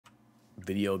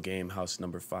Video game house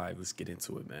number 5. Let's get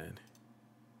into it, man.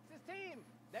 This team,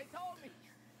 they told me.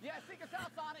 Yeah, seek us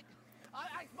out, Sonic.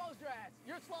 I exposed your ass.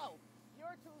 You're slow.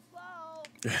 You're too slow.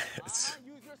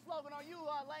 Use your slogan on you,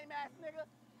 lame ass nigga.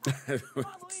 Come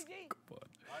on, Luigi. Come on.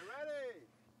 All right, ready,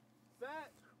 set,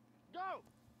 go.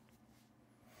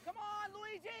 Come on,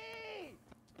 Luigi.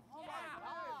 Oh my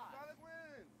God. Sonic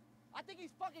wins. I think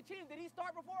he's fucking cheating. Did he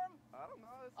start before him? I don't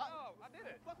know. Oh, I did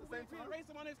it. Fucking weird to race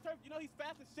him on his turf. You know he's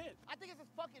fast as shit. I think it's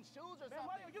his fucking shoes or Man, something.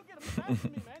 Mario, you get him faster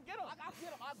than me, man. Get him. I'll get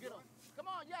him. I'll get him. Come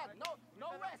on, yeah. No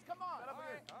rest. Come on. All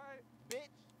right. Bitch.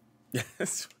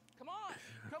 Yes. Come on.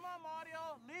 Come on,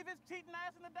 Mario. Leave his cheating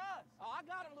ass in the dust. Oh, I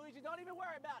got him, Luigi. Don't even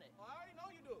worry about it. I already know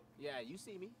you do. Yeah, you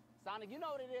see me. Sonic, you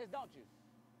know what it is, don't you?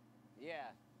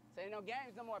 Yeah. Say no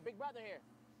games no more. Big brother here.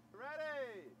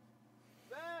 Ready,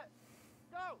 set,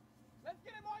 go. Let's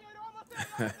get it, Mario. You're almost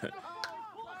there.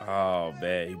 Oh,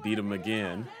 man. He beat him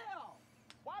again. Damn.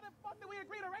 Why the fuck did we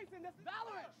agree to race in this?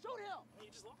 Valorant, shoot him. You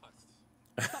just lost.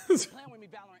 Stop playing with me,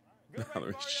 Valorant.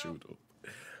 Valorant shoot him.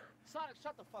 Sonic,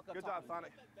 shut the fuck up. Good job,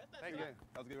 Sonic. Thank you.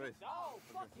 That was a good race. Oh,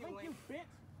 fuck you, Link, you bitch.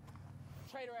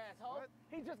 traitor asshole. What?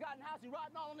 He just got in the house. He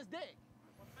riding all on his dick.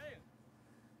 I'm saying.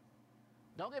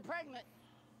 Don't get pregnant.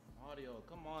 Mario,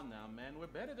 come on now, man. We're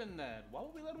better than that. Why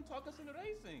would we let him talk us into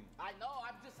racing? I know. I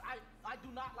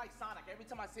do not like Sonic. Every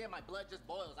time I see him, my blood just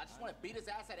boils. I just want to beat his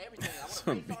ass at everything. I want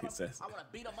to Beat race his on him. ass. I want to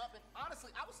beat him up. And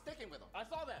honestly, I was sticking with him. I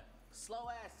saw that. Slow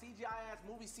ass, CGI ass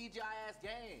movie, CGI ass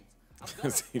games. I'm good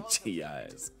at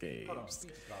CGI's games.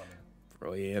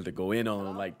 Bro, he had to go in on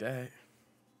him like that.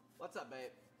 What's up, babe?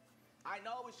 I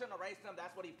know we shouldn't have raced him.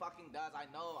 That's what he fucking does. I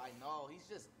know. He's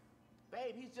just,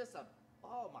 babe, he's just a,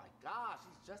 oh my gosh,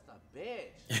 he's just a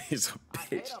bitch. He's a I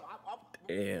hate bitch. him.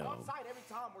 Damn. On site every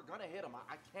time we're gonna hit him.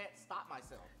 I can't stop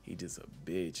myself. He just a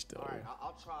bitch, though. All right,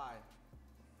 I'll try.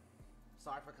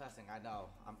 Sorry for cussing. I know.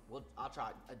 I'll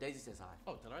try. Daisy says hi.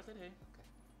 Oh, tell her I said hey. Okay.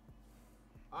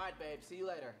 All right, babe. See you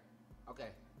later. Okay.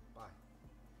 Bye.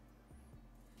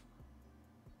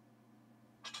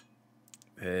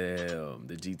 Damn,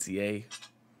 the GTA.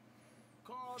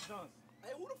 Carl Johnson.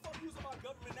 Hey, who the fuck using my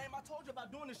government name? I told you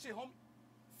about doing this shit, homie.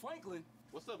 Franklin.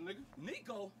 What's up, nigga?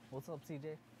 Nico. What's up,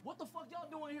 TJ? What the fuck y'all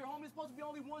doing here, homie? It's supposed to be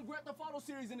only one Grand Theft Auto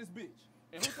series in this bitch.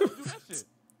 And who told you that shit?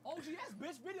 OGS,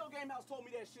 bitch. Video Game House told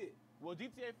me that shit. Well,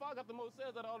 GTA 5 got the most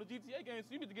sales out of all the GTA games,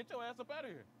 so you need to get your ass up out of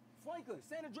here. Franklin,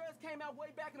 San Andreas came out way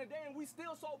back in the day, and we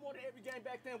still sold more than every game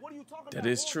back then. What are you talking about? That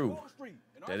is Going true. to Wall Street.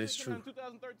 And our That is shit came out true.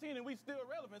 in 2013, and we still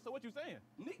relevant, so what you saying?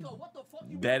 Nico, what the fuck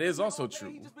you That been is doing also all day? true.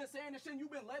 He just been saying this shit and you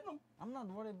been letting him? I'm not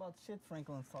worried about shit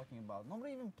Franklin's talking about.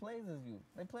 Nobody even plays as you.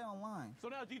 They play online. So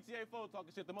now GTA 4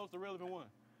 talking shit, the most irrelevant one.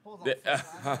 Hold on, I know what I'm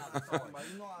talking about.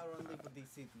 You know I run Liberty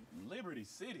City. Liberty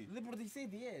City. Liberty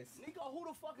City, yes. Nico, who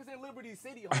the fuck is in Liberty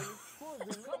City, homie?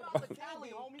 Who's in Come out to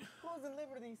Cali, homie. Who's in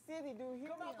Liberty City, dude?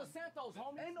 Come out to Santos,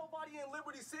 homie. Ain't nobody in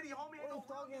Liberty City, homie. Ain't What are no you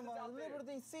talking real niggas about? out there.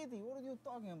 Liberty City. What are you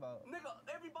talking about? Nigga,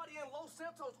 everybody in Los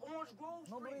Santos, Orange Grove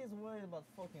Street. Nobody is worried about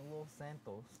fucking Los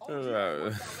Santos. Oh, shit,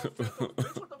 Los Santos,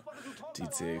 bitch, what the fuck are you talking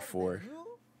about? GTA 4.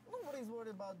 You? Nobody's worried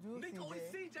about you, Nico, CJ.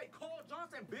 it's CJ Carl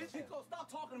Johnson, bitch. Nico, stop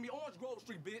talking to me. Orange Grove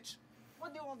Street, bitch.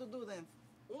 What do you want to do then?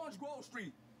 Orange Grove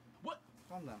Street. What?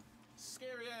 Calm down.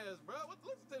 Scary ass, bro.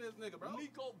 Listen to this nigga, bro.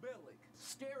 Nico Bellic.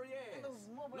 Scary ass.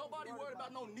 Nobody Nobody worried worried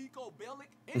about about no Nico Bellic.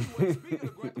 Anyway, speaking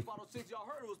of Grand Theft Auto 6, y'all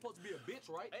heard it was supposed to be a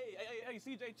bitch, right? Hey,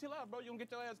 CJ, chill out, bro. You gonna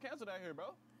get your ass canceled out here,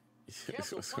 bro.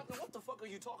 Cancel? Franklin, what the fuck are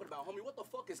you talking about, homie? What the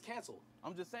fuck is canceled?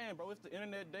 I'm just saying, bro, it's the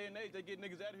internet day and age. They get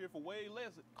niggas out of here for way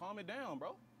less. Calm it down,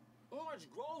 bro. Orange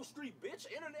Grove Street, bitch.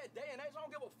 Internet day and age. I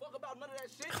don't give a fuck about none of that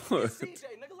shit. It's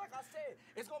CJ, nigga. Like I said,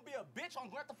 it's gonna be a bitch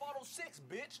on Grand Theft Auto 6,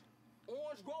 bitch.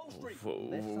 Orange Grove Street.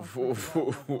 I'm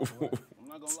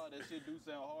not gonna lie, that shit do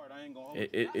sound hard. I ain't gonna hold you.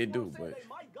 It That's do, what I'm saying. but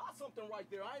They might got something right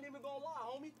there. I ain't even gonna lie,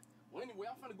 homie. Well, anyway,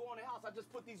 I'm finna go in the house. I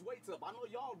just put these weights up. I know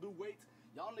y'all do weights.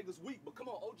 Y'all niggas weak, but come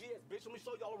on, OGS, bitch. Let me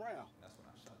show y'all around. That's when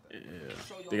I shot that.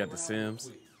 yeah. They got the Sims.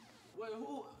 Wait,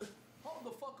 who? Hold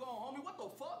the fuck on, homie. What the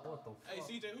fuck? What the fuck? Hey,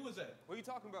 CJ, who is that? What are you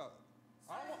talking about?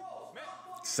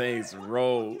 Saints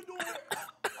Row. You doing it?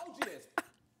 OGS.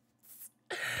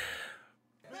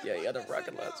 Yeah, he had a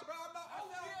rocket launcher. Hey,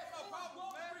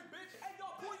 yo,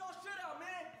 pull your shit out,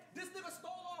 man. This nigga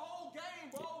stole our whole game,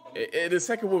 bro. And the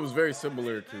second one was very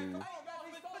similar to. He stole our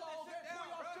whole game. Pull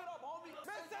your shit up, homie.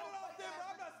 Man, settle off there, bro.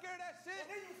 I'm not scared of that shit. And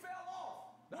then you fell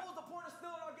off. What was the point of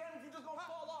stealing our game if you just gonna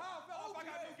fall off? How I fell off? I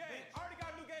got a new game. I already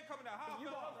got a new game coming out. How I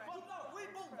fell off? Fuck no,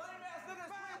 reboot, lame ass niggas.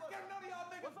 Man, I ain't scared of none of y'all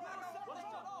niggas. What's wrong? I got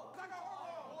armor on.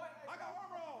 I got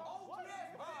armor on.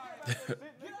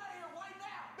 Get out of here right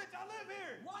now. Bitch, I live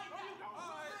here. Right now.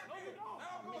 All right. No, you don't.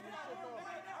 Now I'm going to my room.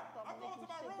 Right now. I'm going to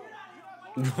my room. Get out of here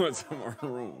right now. What's in my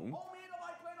room? Homie,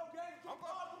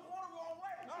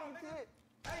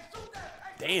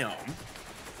 Damn.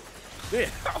 Yeah.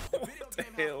 The video What the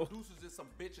game hell? house producers is some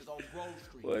bitches on Grove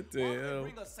Street. What the Why would they hell?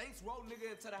 bring a Saints Row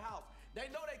nigga into the house? They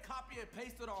know they copy and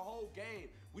pasted our whole game.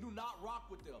 We do not rock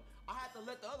with them. I had to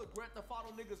let the other Grand Theft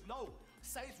Auto niggas know.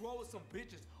 Saints Row is some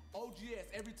bitches. OGS,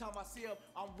 every time I see them,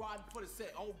 I'm riding for the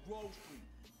set on Grove Street.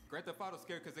 Grand Theft Auto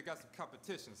scared because they got some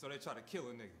competition, so they try to kill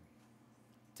a nigga.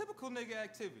 Typical nigga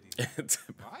activities.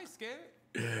 I ain't scared.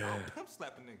 I'll pimp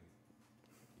slap a nigga.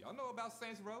 Y'all know about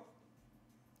Saints Row?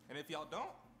 And if y'all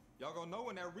don't, y'all gonna know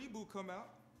when that reboot come out.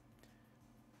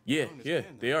 Yeah, understand yeah,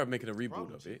 that. they are making a reboot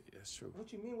Problem, of it. That's true.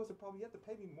 What you mean, what's the problem? You have to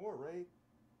pay me more, Ray.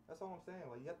 That's all I'm saying.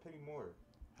 Like, you have to pay me more.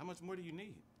 How much more do you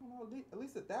need? I don't know, at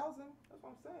least 1,000. That's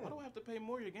what I'm saying. Why do I have to pay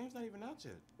more? Your game's not even out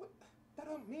yet. What? That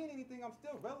don't mean anything. I'm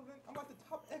still relevant. I'm like the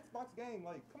top Xbox game.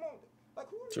 Like, come on. Like,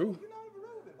 who are True. you? You're not even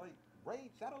relevant. Like,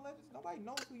 Raid, Shadow Legends, nobody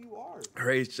knows who you are.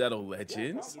 Raid Shadow Yeah,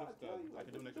 Legends. I'm trying to tell you, I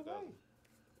can do this an is extra the way.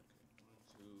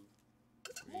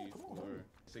 1, 2, 3, Come on, 4,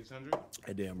 600.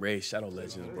 That damn Raid Shadow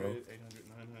Legends, bro. 800,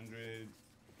 900,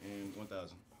 and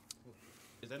 1,000.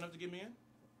 Is that enough to get me in?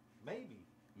 Maybe.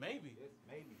 Maybe. Yes,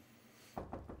 maybe.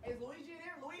 Hey, is Luigi in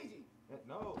here? Luigi.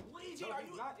 No. Luigi, no, are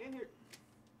he's you- not in here.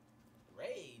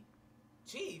 Raid.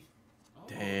 Chief.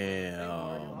 Hey, Mario,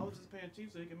 I Damn. was just paying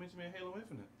cheap so he can mention me in Halo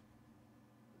Infinite.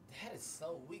 That is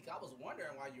so weak. I was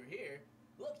wondering why you're here.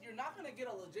 Look, you're not gonna get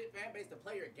a legit fan base to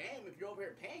play your game if you're over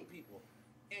here paying people.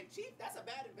 And Chief, that's a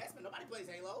bad investment. Nobody plays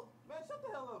Halo. Man, shut the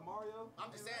hell up, Mario.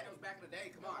 I'm just saying it was back in the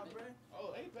day. Come on, bro.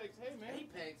 Oh, Apex, hey, man.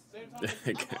 Apex. Same time.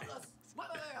 Among Us.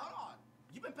 Wait, hold on.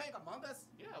 You've been playing Among Us?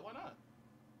 Yeah, why not?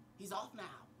 He's off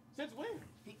now. Since when?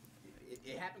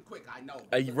 It happened quick, I know.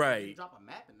 Right. You drop a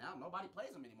map and now nobody plays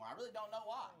him anymore. I really don't know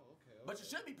why. But you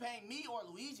should be paying me or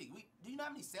Luigi. Do you know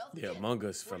how many sales? we Yeah, get? Among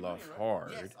Us fell off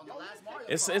hard. Yes, on the last Mario.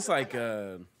 It's Kart. like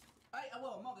Hey,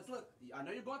 well, Among Us, look, I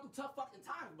know you're going through tough fucking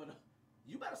times, but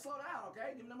you better slow down,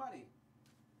 okay? Give me the money.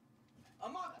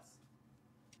 Among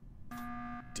Us.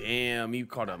 damn, you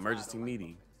called an emergency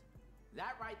meeting.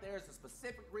 That right there is a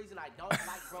specific reason I don't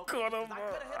like broken. Caught him. I could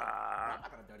have hit him. I'm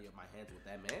not gonna dirty up my hands with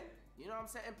that man. You know what I'm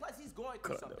saying? And plus, he's going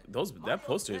through something. That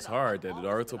poster is hard, that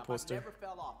Naruto poster. I've never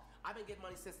fell off. I've been getting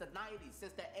money since the 90s,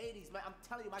 since the 80s, man. I'm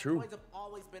telling you, my True. coins have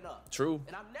always been up. True.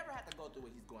 And I've never had to go through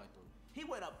what he's going through. He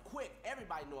went up quick.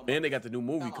 Everybody knew him. And they got the new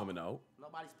movie Fell off. coming out.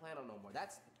 Nobody's playing him no more.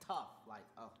 That's tough. Like,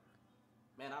 oh,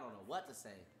 man, I don't know what to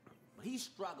say. But he's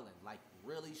struggling, like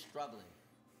really struggling.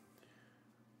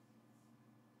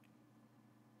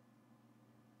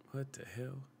 What the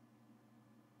hell?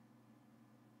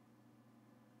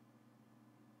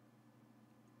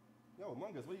 Yo,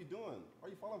 Among Us, what are you doing? Why are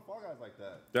you following Fall Guys like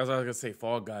that? That's what I was gonna say.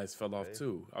 Fall Guys fell off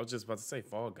too. I was just about to say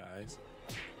Fall Guys.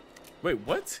 Wait,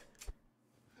 what?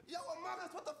 Yo, Among Us,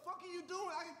 what the fuck are you doing?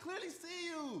 I can clearly see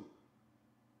you.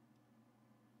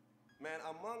 Man,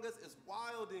 Among Us is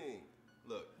wilding.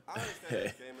 Look, I understand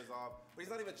his game is off, but he's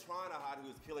not even trying to hide who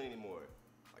he's killing anymore.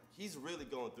 Like, he's really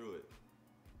going through it.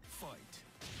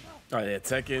 Oh yeah,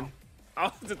 Tekken.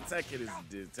 Oh, the Tekken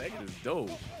is dope.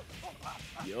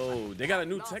 Yo, they got a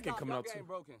new Tekken coming out too.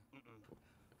 Broken.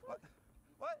 What?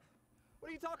 What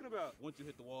are you talking about? Once you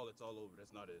hit the wall, it's all over.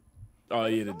 That's not it. Oh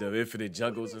yeah, the infinite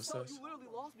juggles and stuff. You literally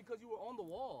lost because you were on the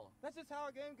wall. That's just how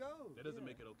a game goes. That doesn't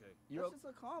make it okay. That's just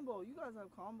a combo. You guys have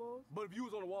combos. But if you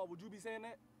was on the wall, would you be saying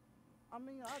that? I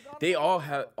mean, I got. They all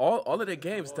have all of their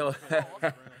games still.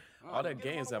 All their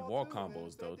games have wall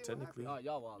combos though. Technically. All right,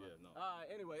 y'all wild. Yeah, no. All right,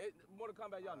 anyway, Mortal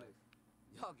Kombat, y'all niggas.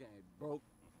 Y'all game broke.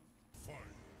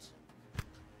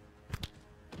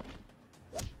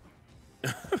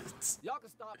 Y'all can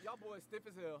stop. Y'all boys stiff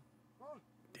as hell.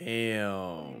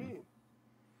 Damn.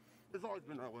 It's always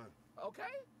been that way. Okay?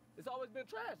 It's always been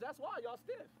trash. That's why y'all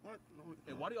stiff. What? No,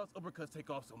 And why do y'all's uppercuts take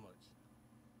off so much?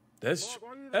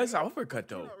 That's an uppercut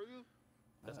though.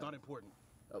 That's not important.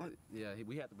 Yeah,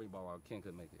 we had to bring ball out. Ken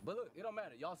couldn't make it. But look, it don't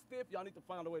matter. Y'all stiff. Y'all need to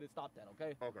find a way to stop that,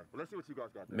 okay? Okay, well, let's see what you guys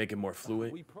got there. Make it more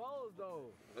fluid. We pros, though.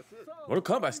 Let's see it. So,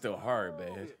 Mortal Kombat's still hard,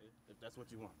 man. If that's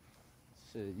what you want.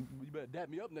 shit, you better dap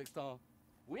me up next time.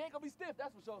 We ain't gonna be stiff,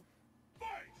 that's for sure. Fight!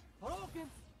 Hadouken!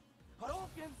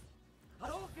 Hadouken!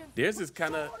 Hadouken! Theirs is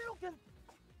kind of Hadouken!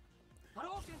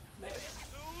 Hadouken!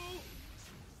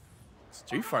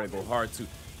 Street Fighter go hard too.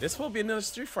 There's supposed to be another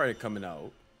Street Fighter coming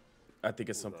out. I think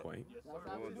at some point. That's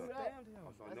how we do that.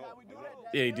 That's how we do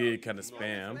that. Yeah, he did kind of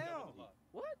spam.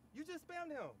 What? You just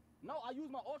spammed him. No, I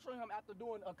used my ultra him after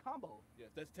doing a combo. Yes,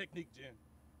 that's technique, Jen.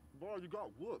 Boy, you got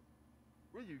whooped.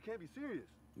 Really, you can't be serious.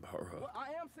 Bro. Well, I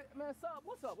am, man, Sub,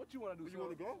 what's up? What you want to do, You Sub?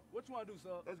 wanna go? What you want to do,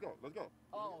 Sub? Let's go, let's go.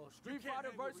 Oh, Street Fighter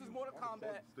versus Mortal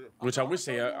Kombat. Which I wish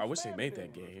I wish they made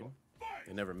that game.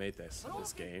 They never made this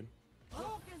game.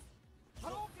 Hadouken!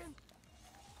 Hadouken!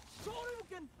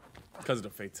 Hadouken! Because of the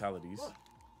fatalities.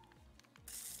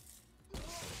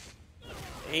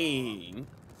 Dang.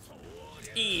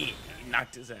 He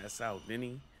knocked his ass out, didn't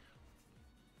he?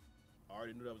 I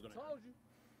already knew that was gonna happen. Told you.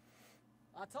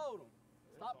 I told him.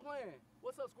 Stop playing.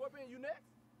 What's up, Scorpion? You next?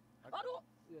 I don't.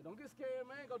 Yeah, don't get scared,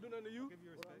 man. Ain't gonna do nothing to you. Give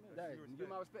you respect. Dang, give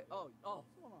my respect. Oh.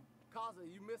 Kaza,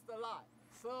 you missed a lot.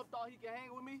 Sub thought he could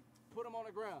hang with me. Put him on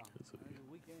the ground.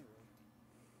 Weekend, bro.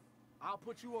 I'll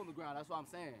put you on the ground. That's what I'm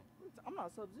saying. I'm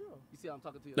not Sub-Zero. You see, I'm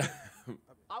talking to you.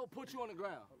 I will put you on the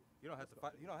ground. You don't have to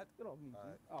fight. You don't have to. Get off me.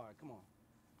 All right, come on.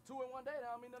 2 in 1 day, that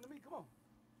don't mean nothing to me. Come on.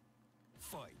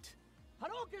 Fight.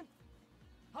 Hadouken!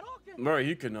 Hadouken! Murray,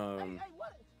 he can Hey,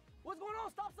 what's going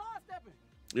on? Stop sidestepping.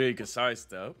 yeah, he can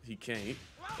sidestep. He can't.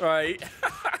 Right.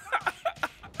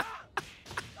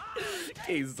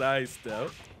 He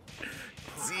sidestep.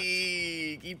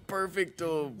 Zeke, he perfect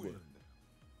him.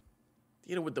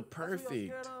 Hit him with the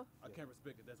perfect. I can't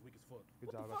respect it. That's weak as fuck.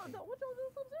 Good job. What y'all do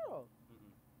Sub-Zero?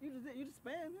 You just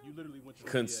spam him. You literally went to the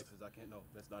Cons- DXs. I can't know.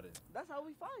 That's not it. That's how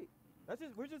we fight.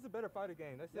 We're just a better fighter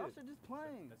game. That's Y'all should just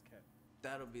playing. That's cat.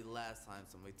 That'll be the last time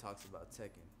somebody talks about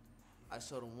Tekken. I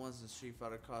showed them once in Street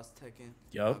Fighter Cross Tekken.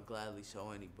 Yup. I'll gladly show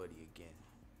anybody again.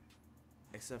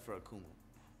 Except for Akuma.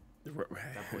 That boy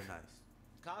nice.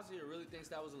 Kazuya really thinks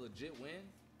that was a legit win.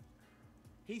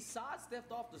 He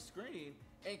sidestepped off the screen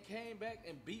and came back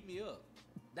and beat me up.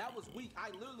 That was weak.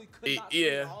 I literally could not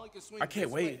swing. I only could swing I can't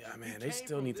this wait. way. Oh, man, He they came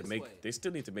still from need to this make. way. They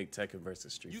still need to make Tekken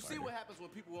versus Street You Fighter. see what happens when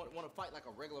people want to fight like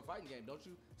a regular fighting game, don't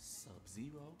you?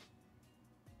 Sub-Zero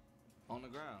on the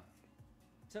ground.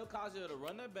 Tell Kazuya to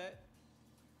run that back,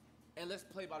 and let's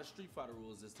play by the Street Fighter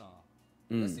rules this time.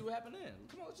 Let's see what happened then.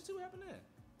 Come on, let's just see what happened then.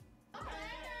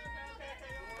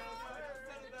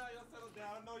 Settle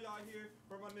down. I know y'all here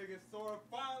for my nigga Sora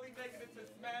finally making it to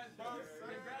Smash Bros.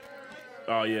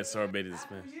 Oh yeah, sorry, made it to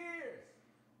Smash.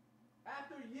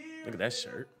 After years, Look at that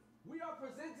shirt. we are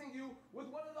presenting you with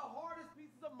one of the hardest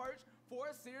pieces of merch for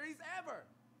a series ever.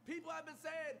 People have been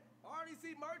saying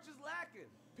RDC merch is lacking.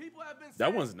 People have been saying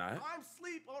That one's not. I'm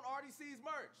sleep on RDC's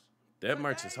merch. That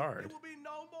merch is Today, hard. It will be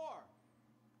no more.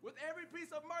 With every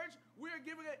piece of merch, we are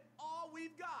giving it all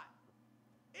we've got.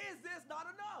 Is this not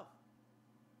enough?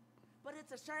 But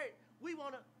it's a shirt. We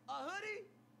want a hoodie?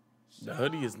 The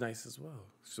hoodie is nice as well,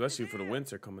 especially for the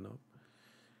winter coming up.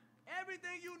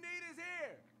 Everything you need is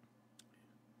here.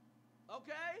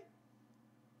 Okay?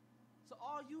 So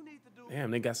all you need to do Damn,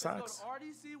 they got is socks. go to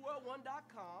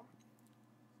RDCworld1.com.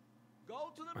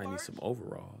 Go to the I need merch some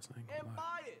overalls. I ain't and gonna lie.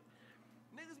 buy it.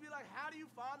 Niggas be like, how do you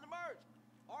find the merch?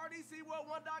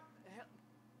 RDCworld1.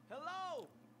 Hello.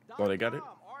 Oh, they got it?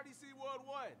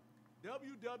 RDCworld1.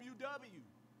 www.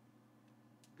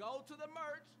 Go to the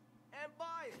merch and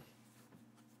buy it.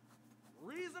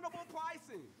 Reasonable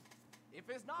pricing. If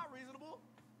it's not reasonable,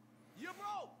 you're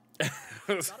broke.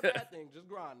 Not a bad thing. Just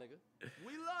grind, nigga.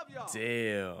 We love y'all.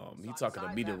 Damn, he So I talking to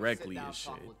decided me have a directly sit-down and shit.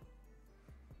 talk with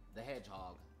The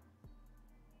Hedgehog.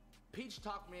 Peach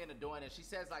talked me into doing it. She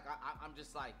says like I'm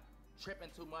just like tripping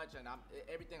too much and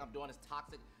everything I'm doing is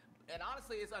toxic. And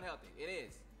honestly, it's unhealthy. It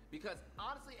is. Because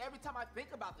honestly, every time I think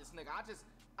about this nigga,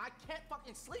 I can't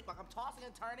fucking sleep. Like I'm tossing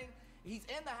and turning. He's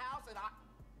in the house and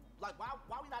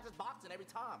why we not just boxing every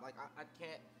time? Like I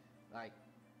can't, like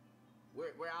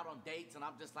we're out on dates and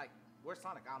I'm just like, where's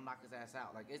Sonic? I'll knock his ass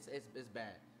out. Like it's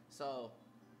bad. So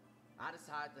I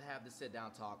decided to have the sit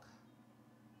down talk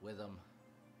with him,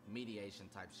 mediation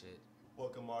type shit.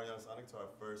 Welcome Mario and Sonic to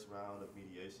our first round of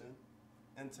mediation.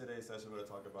 In today's session, we're going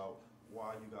to talk about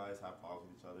why you guys have problems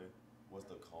with each other. What's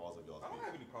the cause of y'all's I don't beef?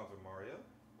 have any problems with Mario.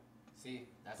 See,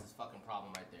 that's his fucking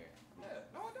problem right there. Yeah,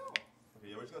 no, I don't. Okay,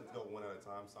 yeah, we're just going to go one at a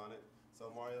time, Sonic. So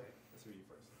Mario, let's hear you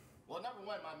first. Well, number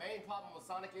one, my main problem with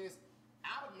Sonic is,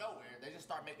 out of nowhere, they just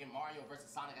start making Mario versus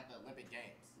Sonic at the Olympic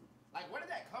Games. Like, where did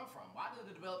that come from? Why did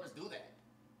the developers do that?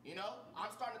 You know?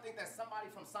 I'm starting to think that somebody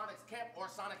from Sonic's camp or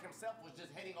Sonic himself was just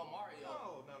hating on Mario.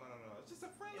 No. It's just a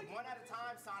friendly. One at a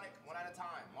time, Sonic. One at a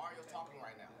time. Mario's talking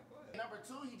right now. Number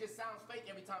two, he just sounds fake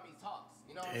every time he talks.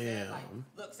 You know what I'm saying? Like,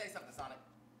 look, say something, Sonic.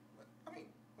 I mean,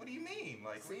 what do you mean?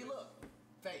 Like, See, look,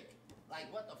 fake. Like,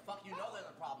 what the fuck? You know there's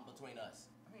a problem between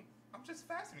us. I mean, I'm just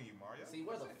faster than you, Mario. See,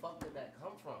 where the fuck did that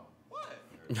come from? What?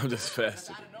 I'm just Just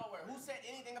faster. out of nowhere. Who said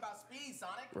anything about speed,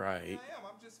 Sonic? Right. I am.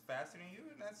 I'm just faster than you,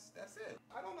 and that's it.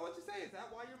 I don't know what you say. Is that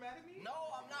why you're mad at me? No,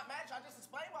 I'm not mad. I just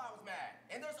explained why I was mad.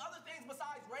 And there's other things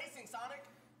besides racing, Sonic.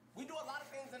 We do a lot of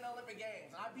things in the Olympic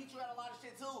Games, and I beat you at a lot of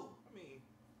shit too. I mean,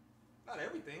 not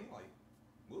everything. Like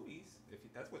movies, if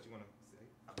that's what you want to say.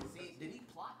 See, did he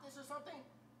plot this or something?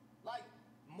 Like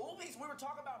movies, we were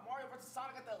talking about Mario versus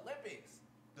Sonic at the Olympics.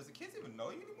 Does the kids even know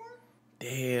you anymore?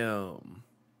 Damn.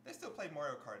 They still play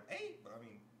Mario Kart 8, but I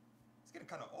mean, It's getting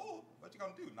kind of old. What you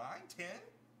gonna do? 9, 10?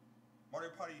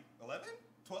 Mario Party 11,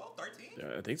 12, 13?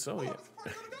 Yeah, I think so. How Yeah. long is the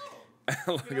party gonna go?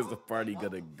 How long is the party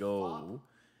gonna go?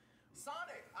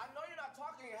 Sonic, I know you're not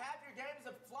talking. Half your games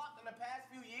have flopped in the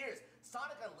past few years.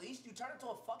 Sonic Unleashed, you turned into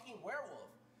a fucking werewolf.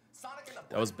 Sonic in the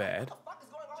That was bad. What the fuck is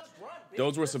going on? Just run, bitch.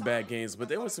 Those were some bad games, but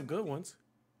there were some good ones.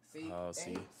 See, Oh,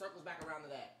 see. and he circles back around to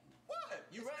that. What?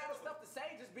 You ran out of stuff to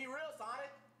say. Just be real,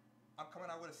 Sonic. I'm coming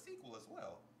out with a sequel as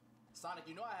well. Sonic,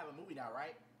 you know I have a movie now,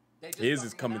 right? They just His dropped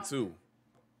is an coming announcement. too.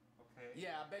 Okay.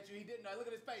 Yeah, I bet you he didn't know. Look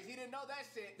at his face. He didn't know that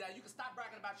shit. Now you can stop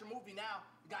bragging about your movie now.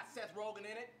 We got Seth Rogen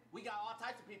in it. We got all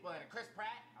types of people in it. Chris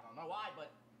Pratt. I don't know why,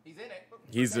 but he's in it.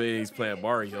 He's playing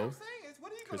What Mario. I'm saying is, what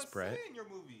are you Chris gonna Pratt. say in your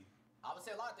movie? I would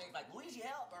say a lot of things like Luigi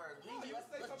help or Luigi, let's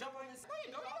jump on this.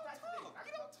 Wait, no, you all don't types of things. talk.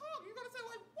 You don't talk. You gotta say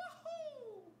like,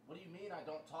 wahoo! What do you mean I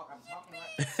don't talk? I'm talking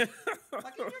like.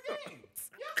 Like in your game.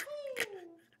 Yahoo!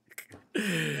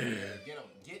 Get him.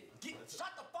 Get.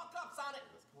 Shut the fuck up, Sonic.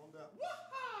 Calm down.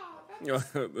 This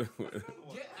is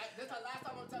the last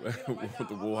time I'm telling you. Get him right now.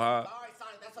 The woo-ha. All right,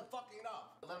 Sonic, that's a fucking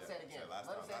enough. Let him say it again. Let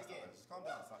him say it again. Just calm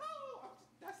down, son.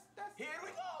 Here we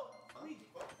go.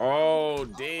 Oh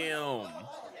damn!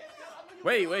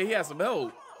 Wait, he has some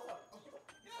help.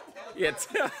 Yeah, this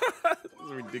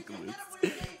is ridiculous.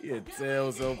 He had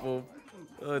tails of him.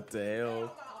 What the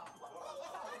hell?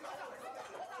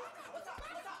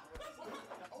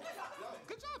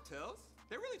 Good job, Tails.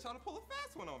 They're really trying to pull a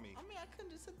fast one on me. I mean, I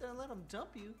couldn't just sit there and let him jump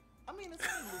you. I mean, it's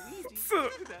only Luigi.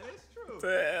 That is true.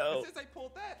 Tails. And since they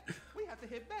pulled that, we have to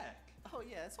hit back. Oh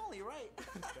yeah, it's only right.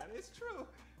 That is true.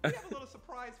 We have a little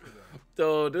surprise for them.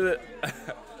 So do it.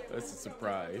 That's a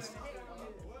surprise.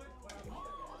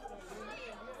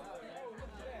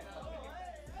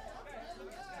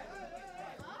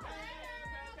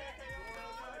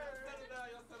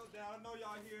 Settle down. I know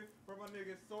y'all here for my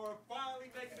nigga Sora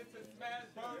finally making it to Smash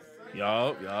Bros.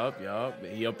 Yup.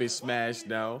 He up in Smash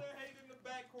now. They're hating in the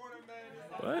back corner, man.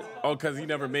 What? Oh, because he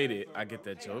never made it. I get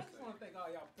that joke. I want to thank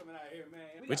all y'all for coming out here,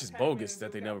 man. Which is bogus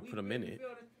that they never put him in it.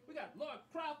 We got Lord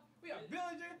Croft, we got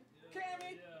Villager,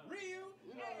 Cammy, Ryu.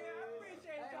 Yeah, I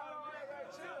appreciate y'all.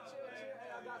 Chill. Hey,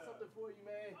 I got something for you,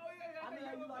 man. Oh, yeah, I know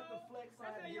how you like the flex.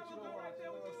 I had to get you on watch. You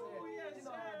know what I'm saying? You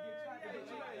know how I get you. I can get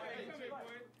you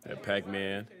right. That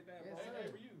Pac-Man.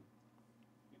 Hey, for you.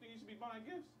 You think you should be buying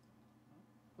gifts?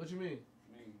 What you mean?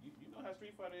 I mean, you know how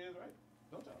Street Fighter is, right?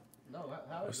 Don't y'all? No,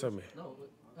 how What's is up, it? man? No,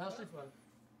 how's Street Fighter?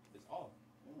 It's off.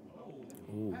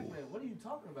 Ooh. Pac-Man, what are you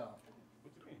talking about?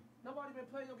 What you mean? Nobody been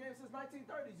playing your game since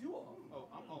 1930s. You are. Oh,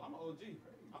 I'm an OG.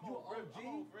 I'm You on forever. OG? I'm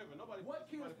on forever. Nobody. What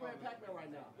kid is playing Pac-Man right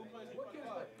now? Who plays What Street kid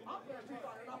is Fighter? playing? I'm playing Street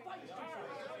Fighter and I'm fighting Street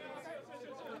Fighter.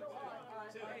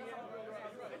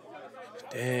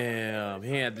 Damn,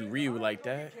 he had to Ryu like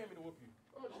that. Came to whoop you.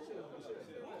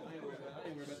 How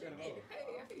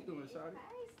you doing, Shawty?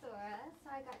 Hi, Sora. So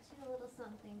I got you a little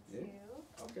something too.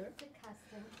 Okay. It's a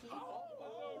custom piece.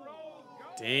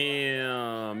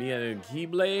 Damn, he had a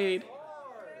keyblade.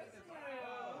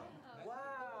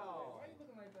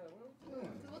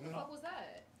 What the fuck was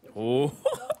that? Oh.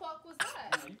 The fuck was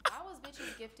that? I was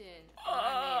bitches gifting my man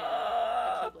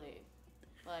a Keyblade.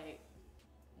 Like,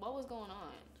 what was going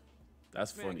on?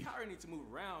 That's Man, funny. Kyrie needs to move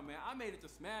around, man. I made it to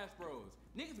Smash Bros.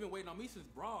 Niggas been waiting on me since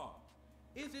Brawl.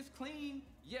 Is this clean?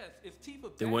 Yes. Is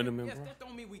Tifa They back? want him in Yes, Brawl? that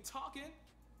don't mean we talking.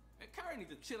 Man, Kyrie needs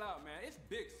to chill out, man. It's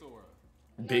Big Sora.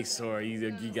 Big Sora, he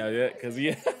got that because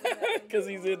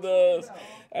he's in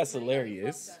that's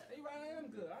hilarious. Hey, right, I am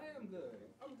good.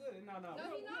 I'm good. No.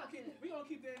 We gonna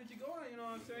keep the energy going. You know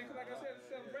what I'm saying? Cause like I said, it's a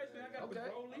celebration. I got the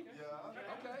Broly.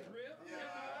 Okay. Drip.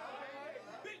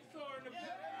 Big Sora in the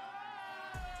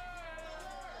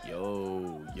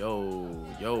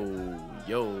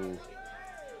Yo.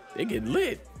 They get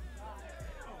lit.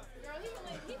 Girl, he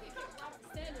can off the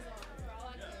standards on him, bro. I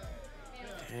like that.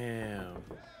 Damn.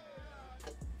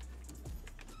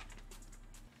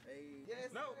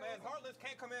 No, man, Heartless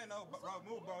can't come in. No, bro,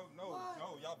 move, bro. No,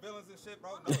 y'all villains and shit,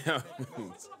 bro. No,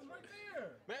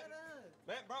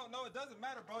 man, bro, no, it doesn't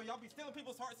matter, bro. Y'all be stealing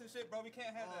people's hearts and shit, bro. We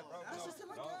can't have that, bro. That's just in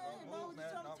the game, bro. Move,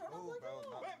 man. No, move, bro.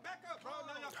 No. Wait, back up, bro.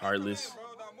 No, y'all can't Heartless. come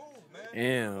in, bro. No, move, man.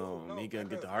 Damn, he gonna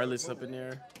get the Heartless up in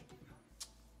there.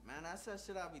 Man, that's that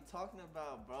shit I be talking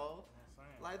about, bro.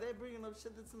 Like they bringing up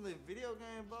shit that's in the video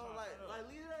game, bro. Like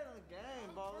leave that in the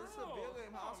game, bro. It's a video game.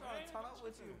 I'm trying to turn up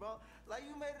with you, bro. Like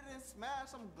you made it in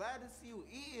Smash. I'm glad to see you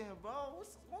eating, bro.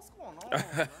 What's going on,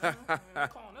 man?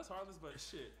 Come on, that's Heartless, but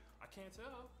shit, I can't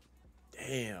tell.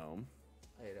 Damn.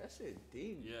 Hey, that shit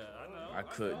deep. Yeah, I know. I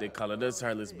could. They call it us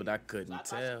Heartless, but I couldn't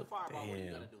tell. Damn.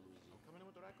 Come in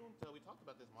with the raccoon tail. We talked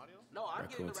about this, Mario. No, I'm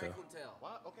getting the Raccoon tail. raccoon tail.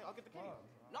 What? Okay, I'll get the cake.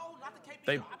 No, not the KP.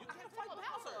 They- I gotta fight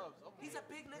Bowser. He's a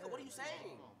big nigga. What are you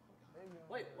saying?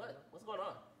 Wait, what? What's going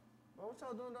on? Bro, what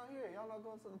y'all doing down here? Y'all not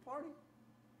going to the party?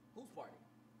 Whose party?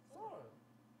 Sora.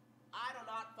 I do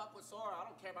not fuck with Sora. I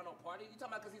don't care about no party. You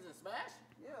talking about because he's in Smash?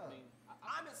 Yeah. I mean,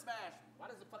 I'm in Smash. Why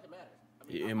does it fucking matter?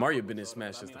 Yeah, Mario been in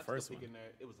Smash since the first one.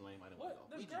 It was lame. I didn't What?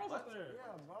 want to There's girls up there.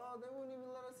 Yeah, bro. They wouldn't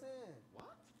even let us in.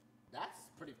 What?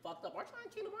 That's pretty fucked up. Aren't you in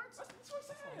Kingdom Hearts? That's what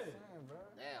I said. Damn, bro.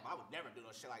 Damn, I would never do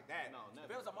no shit like that. No, never.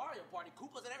 If it was a Mario party,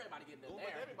 Koopas and everybody getting in Koopas,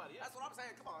 there. everybody, yeah. That's what I'm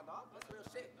saying. Come on, dog. That's real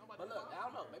shit. Nobody But look, I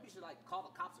don't know. Maybe you should like call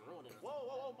the cops and ruin it.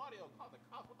 Whoa, Mario, call the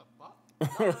cops. What the fuck?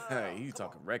 He's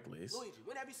talking reckless. Luigi,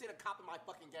 when have you seen a cop in my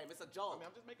fucking game? It's a joke. I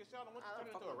mean, I'm just making sure I don't want you to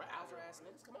turn into a rat. Bowser ass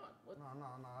niggas, come on. What? No.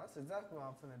 That's exactly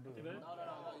what I'm finna do. No,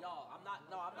 y'all. I'm not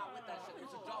with that shit.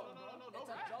 It's a joke.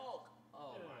 It's a joke.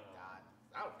 Oh my god.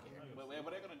 I don't care. But what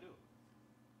are they gonna do?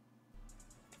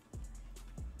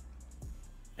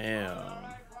 Damn.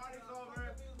 Party's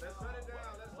over. Let's shut it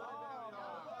down. Let's shut it down,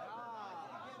 y'all.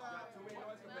 Got too many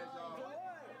noise complaints,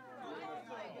 y'all.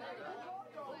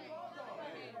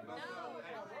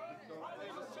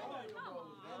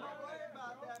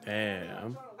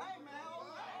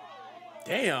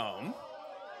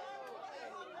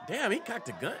 Damn, he cocked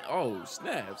a gun. Oh,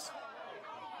 snaps.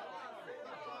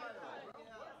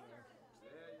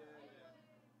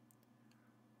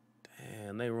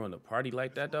 Damn, they run a party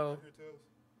like that, though?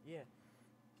 Yeah.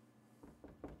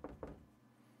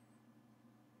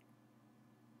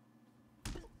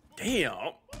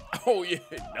 Damn. Oh, yeah.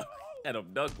 At them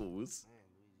knuckles.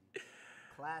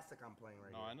 Classic I'm playing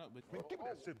right No, I know, but Man, give me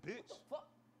that shit, bitch.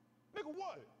 Nigga,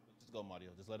 what? Just go, Mario.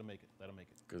 Just let him make it. Let him make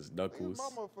it. Because It's knuckles. my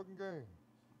motherfucking game.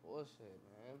 Bullshit,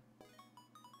 man.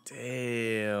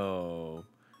 Damn.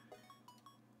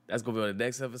 That's going to be on the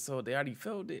next episode. They already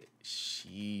filmed it.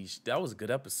 Sheesh. That was a good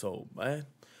episode, man.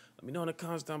 Let me know in the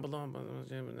comments down below.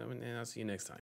 And I'll see you next time.